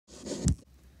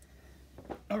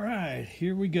right,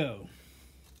 here we go.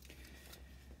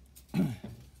 I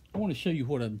want to show you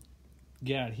what I've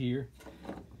got here.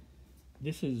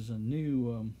 This is a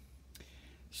new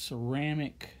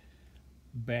ceramic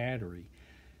battery.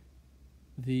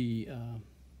 The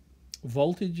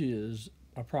voltage is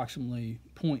approximately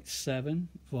 0.7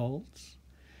 volts.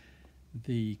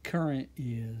 The current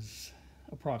is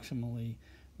approximately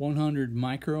 100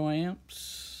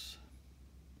 microamps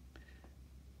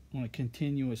on a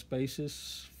continuous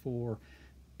basis for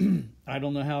I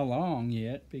don't know how long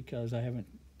yet, because I haven't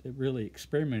really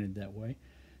experimented that way.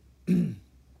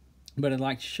 But I'd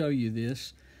like to show you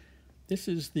this. This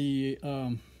is the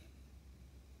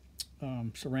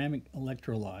ceramic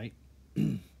electrolyte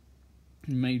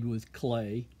made with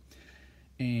clay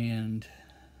and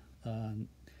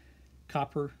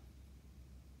copper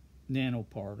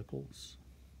nanoparticles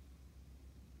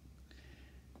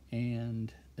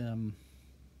and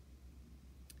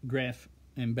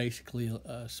and basically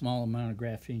a small amount of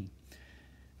graphene.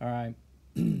 All right.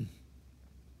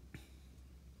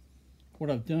 What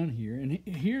I've done here, and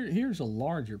here's a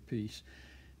larger piece.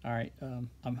 All right,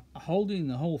 I'm holding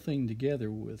the whole thing together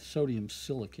with sodium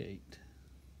silicate,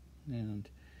 and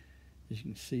as you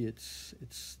can see,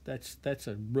 that's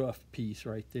a rough piece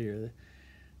right there.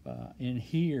 In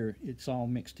here, it's all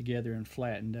mixed together and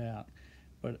flattened out,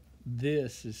 but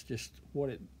this is just what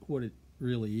it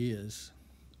really is.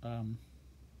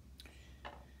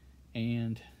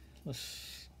 And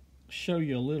let's show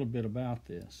you a little bit about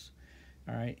this.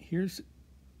 All right, here's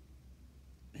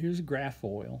graph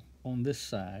oil on this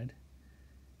side,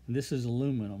 and this is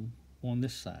aluminum on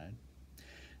this side.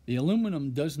 The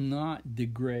aluminum does not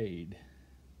degrade,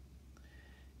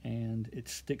 and it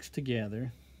sticks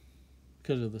together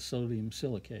because of the sodium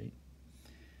silicate.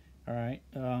 All right,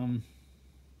 we'll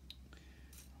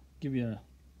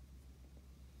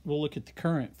look at the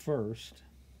current first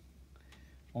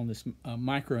on this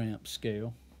microamp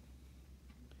scale.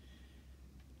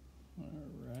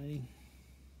 Alrighty.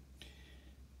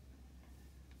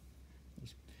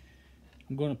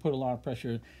 I'm going to put a lot of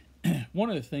pressure. One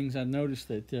of the things I noticed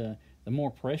that the more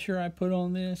pressure I put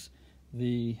on this,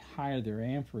 the higher their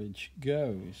amperage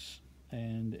goes,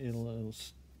 and it'll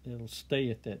stay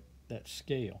at that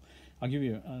scale. I'll give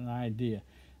you an idea.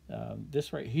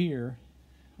 This right here,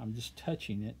 I'm just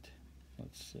touching it.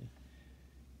 Let's see.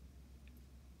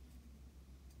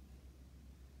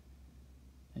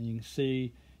 And you can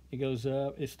see it goes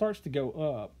up. It starts to go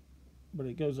up, but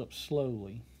it goes up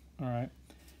slowly. All right.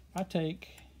 I take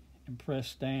and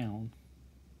press down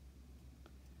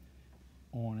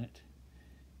on it,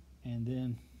 and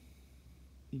then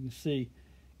you can see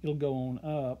it'll go on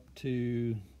up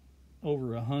to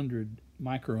over 100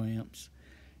 microamps,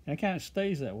 and it kind of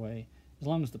stays that way as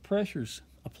long as the pressure's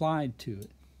applied to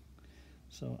it.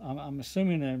 So I'm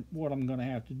assuming that what I'm going to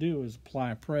have to do is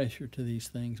apply pressure to these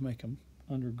things, make them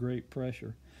under great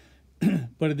pressure.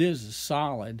 But it is a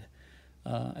solid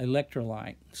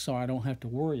electrolyte, so I don't have to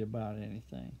worry about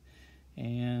anything.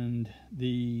 And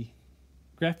the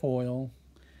graph oil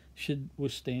should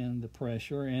withstand the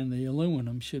pressure, and the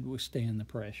aluminum should withstand the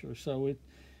pressure. So it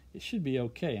should be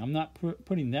okay. I'm not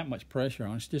putting that much pressure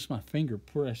on. It's just my finger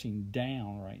pressing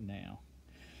down right now.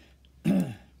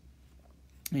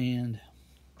 And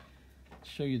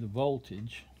show you the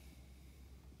voltage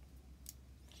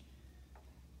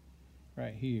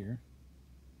right here.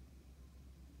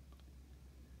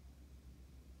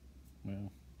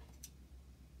 Well,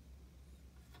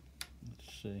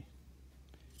 let's see.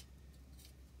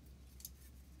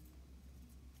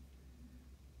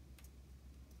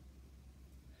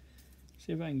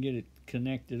 See if I can get it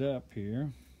connected up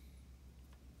here.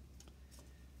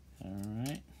 All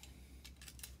right.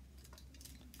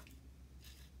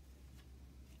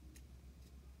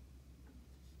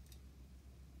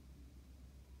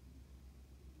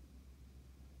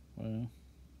 Well,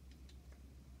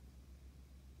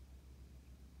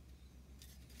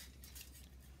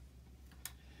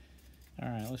 all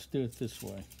right, let's do it this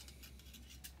way.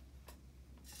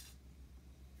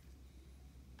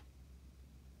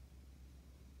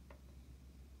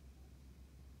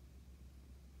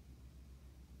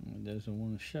 It doesn't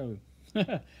want to show.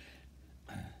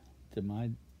 Did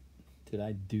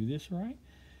I do this right?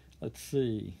 Let's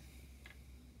see.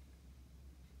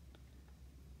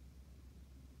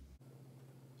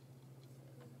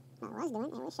 Well, it was doing.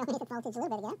 It was showing me the voltage a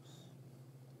little bit ago.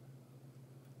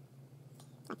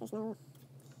 It's like there's no...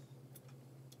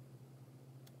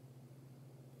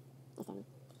 Is there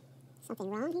something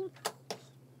wrong here?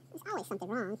 There's always something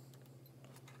wrong.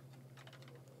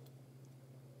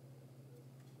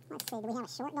 Let's see, do we have a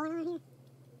short going on here?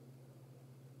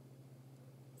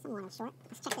 want to short.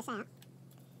 Let's check this out.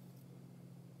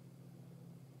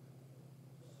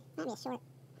 Might be a short.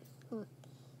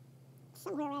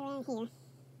 Somewhere right around here.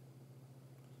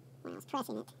 When I was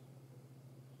pressing it.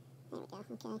 There we go.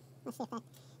 Okay. Let's see if that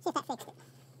fixed it.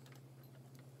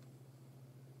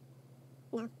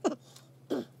 No.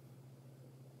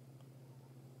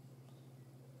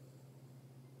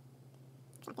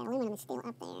 Looks like the aluminum is still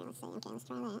up there. Let's see. Okay, let's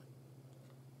try that.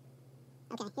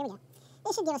 Okay, here we go.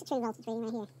 This should give us a true voltage reading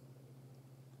right here.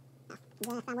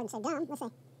 Oh, if I wouldn't so dumb, let's see.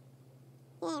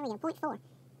 Yeah, there we go, 0.4.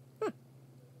 Huh.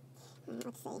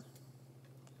 Let's see. See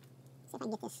if I can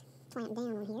get this clamped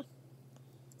down on here.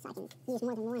 So I can use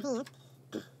more than one hand.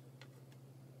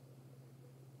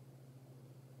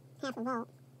 Half a volt.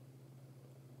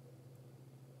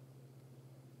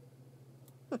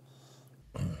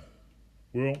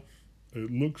 Well, it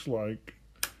looks like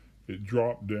it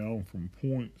dropped down from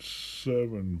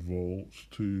 0.7 volts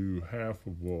to half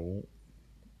a volt,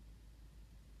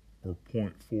 or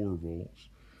 0.4 volts.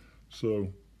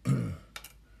 So,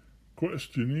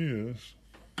 question is,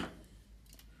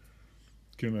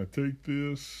 can I take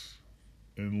this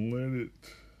and let it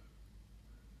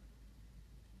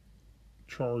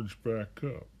charge back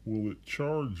up? Will it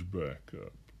charge back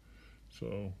up?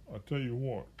 So, I'll tell you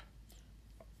what.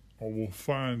 I will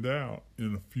find out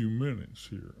in a few minutes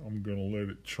here. I'm going to let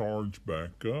it charge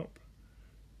back up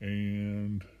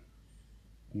and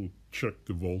we'll check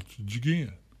the voltage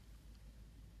again.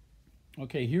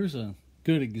 Okay, here's a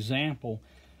good example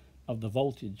of the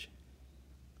voltage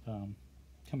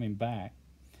coming back.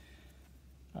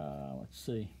 Let's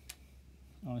see.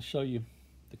 I want to show you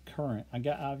the current.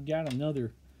 I've got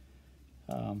another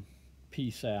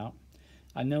piece out.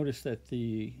 I noticed that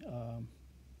the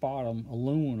bottom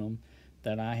aluminum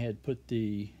that I had put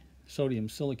the sodium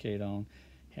silicate on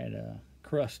had a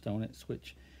crust on it,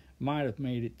 which might have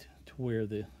made it to where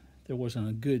there wasn't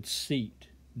a good seat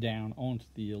down onto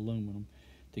the aluminum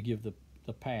to give the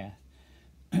path.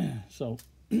 So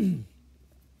you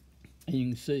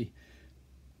can see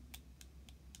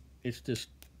it's just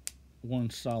one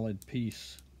solid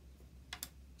piece.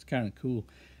 It's kind of cool.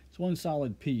 It's one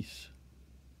solid piece.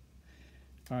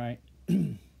 All right.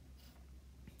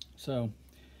 So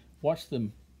watch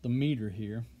the meter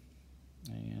here,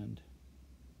 and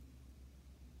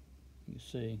you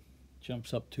see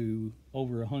jumps up to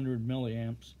over 100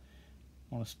 milliamps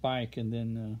on a spike, and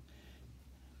then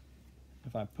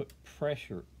if I put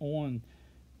pressure on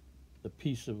the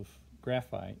piece of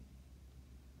graphite,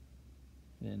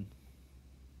 then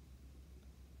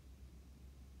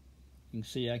you can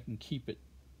see I can keep it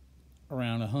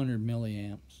around 100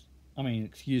 milliamps. I mean,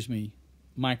 excuse me,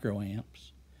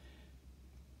 microamps.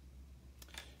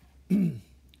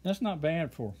 That's not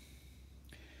bad for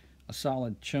a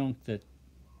solid chunk that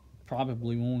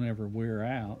probably won't ever wear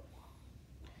out.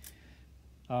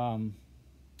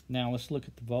 Now let's look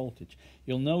at the voltage.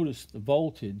 You'll notice the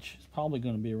voltage is probably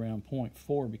going to be around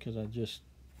 0.4 because I just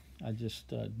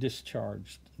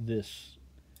discharged this.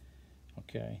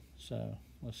 Okay, so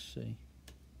let's see.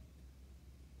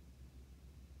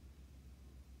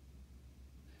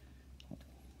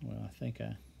 Well, I think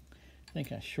I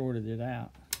shorted it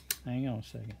out. Hang on a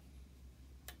second.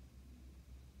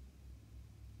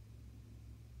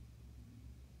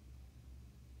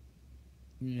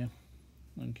 Yeah,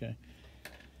 okay.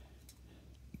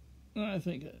 I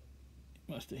think I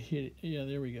must have hit it. Yeah,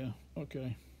 there we go.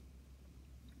 Okay.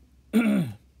 Let's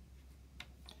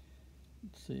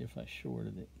see if I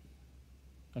shorted it.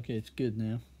 Okay, it's good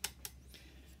now.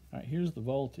 All right, here's the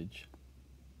voltage.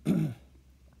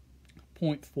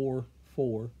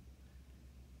 0.44.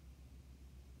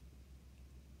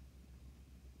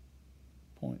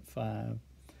 0.5.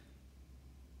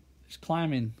 It's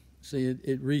climbing. See,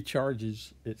 it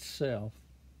recharges itself.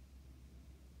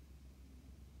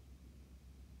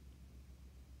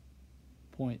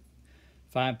 Point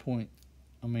 4.53,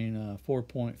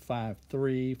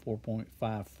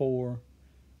 4.54.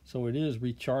 So it is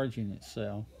recharging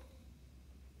itself.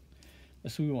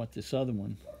 Let's see what this other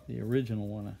one, the original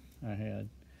one I had,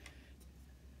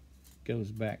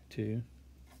 goes back to.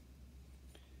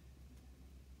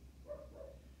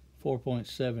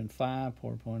 4.75,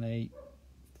 4.8,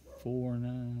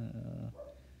 4.9,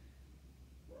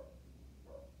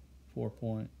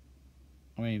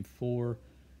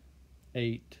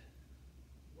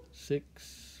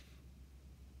 4.86.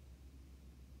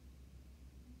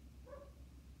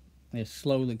 It's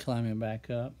slowly climbing back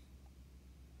up.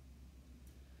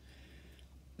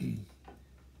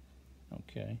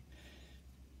 Okay.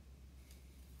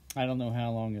 I don't know how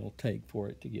long it'll take for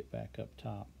it to get back up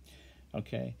top.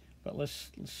 Okay, but let's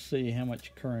see how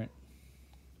much current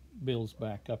builds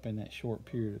back up in that short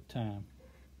period of time.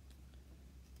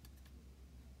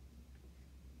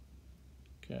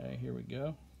 Okay, here we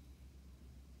go.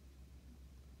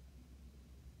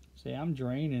 See, I'm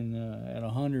draining at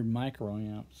 100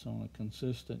 microamps on a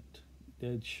consistent,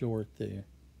 dead short there.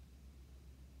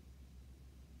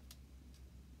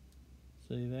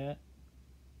 See that?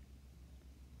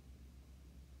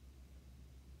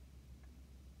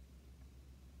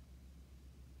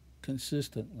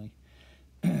 Consistently.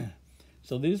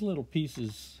 So these little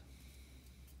pieces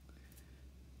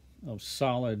of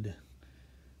solid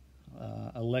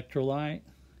electrolyte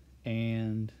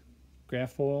and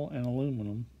graphite and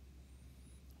aluminum,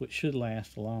 which should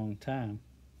last a long time,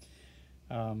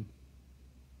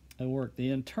 they work. The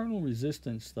internal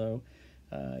resistance, though,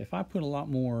 if I put a lot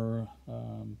more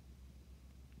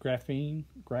graphite,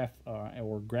 I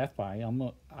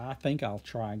think I'll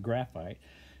try graphite.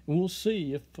 We'll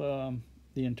see if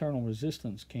the internal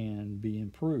resistance can be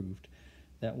improved.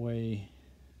 That way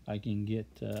I can get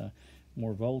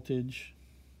more voltage,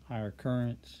 higher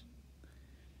currents.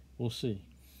 We'll see.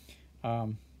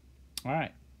 All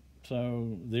right,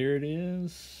 so there it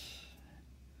is,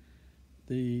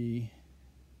 the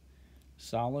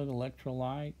solid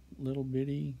electrolyte little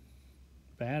bitty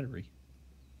battery.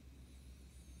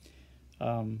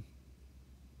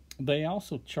 They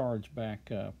also charge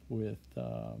back up with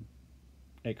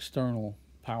external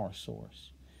power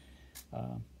source.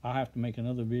 I'll have to make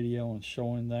another video on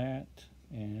showing that,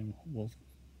 and we'll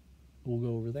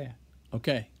go over that.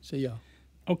 Okay, see y'all.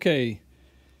 Okay,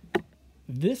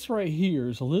 this right here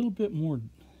is a little bit more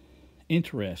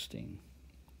interesting.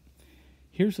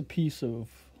 Here's a piece of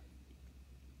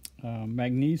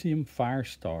magnesium fire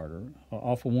starter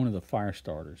off of one of the fire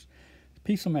starters. A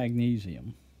piece of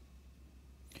magnesium,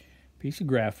 piece of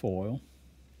graphite,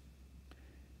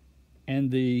 and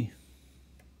the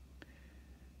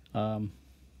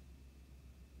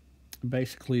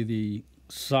basically the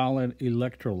solid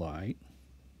electrolyte.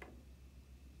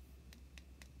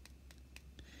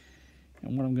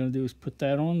 And what I'm going to do is put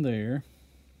that on there,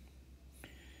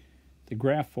 the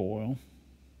graphite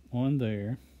on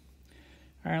there.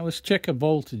 All right, let's check a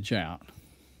voltage out.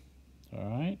 All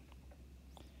right.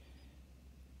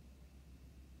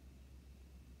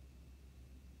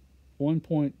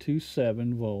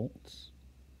 .27 volts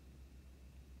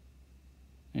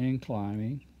and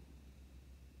climbing.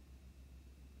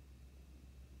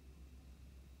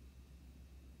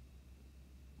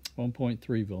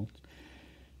 .3 volts.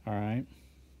 All right.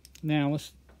 Now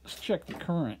let's check the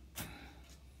current.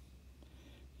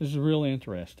 This is really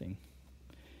interesting.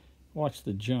 Watch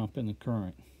the jump in the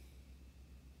current.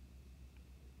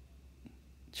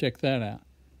 Check that out.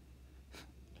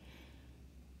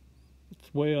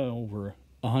 It's way over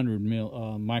 100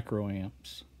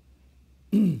 microamps.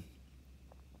 And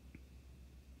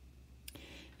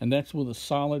that's with a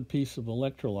solid piece of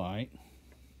electrolyte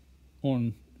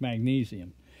on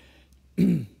magnesium.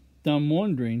 Now I'm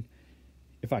wondering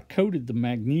if I coated the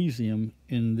magnesium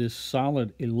in this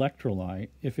solid electrolyte,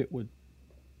 if it would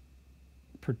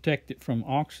protect it from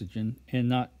oxygen and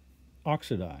not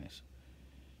oxidize.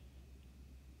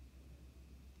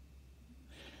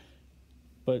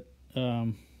 But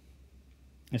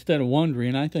instead of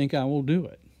wondering, I think I will do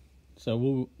it.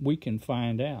 So we can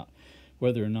find out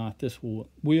whether or not this will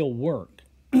work.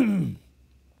 All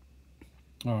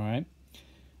right.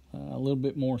 A little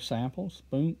bit more samples.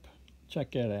 Boom.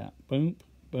 Check that out. Boom,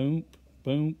 boom,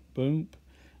 boom, boom.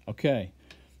 Okay.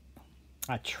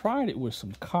 I tried it with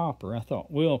some copper. I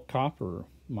thought, well, copper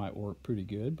might work pretty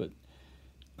good, but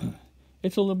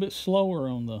it's a little bit slower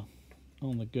on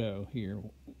the go here.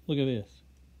 Look at this.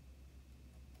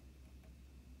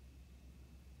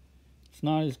 It's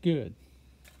not as good.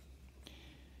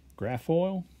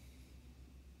 Graphite.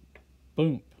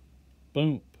 Boom,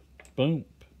 boom, boom.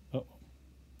 Oh,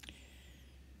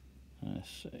 let's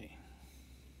see.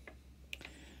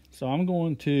 So I'm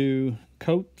going to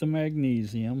coat the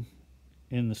magnesium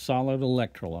in the solid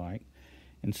electrolyte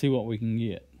and see what we can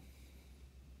get.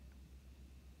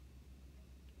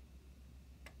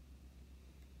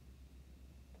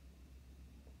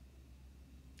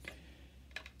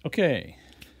 Okay,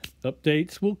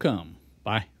 updates will come.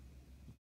 Bye.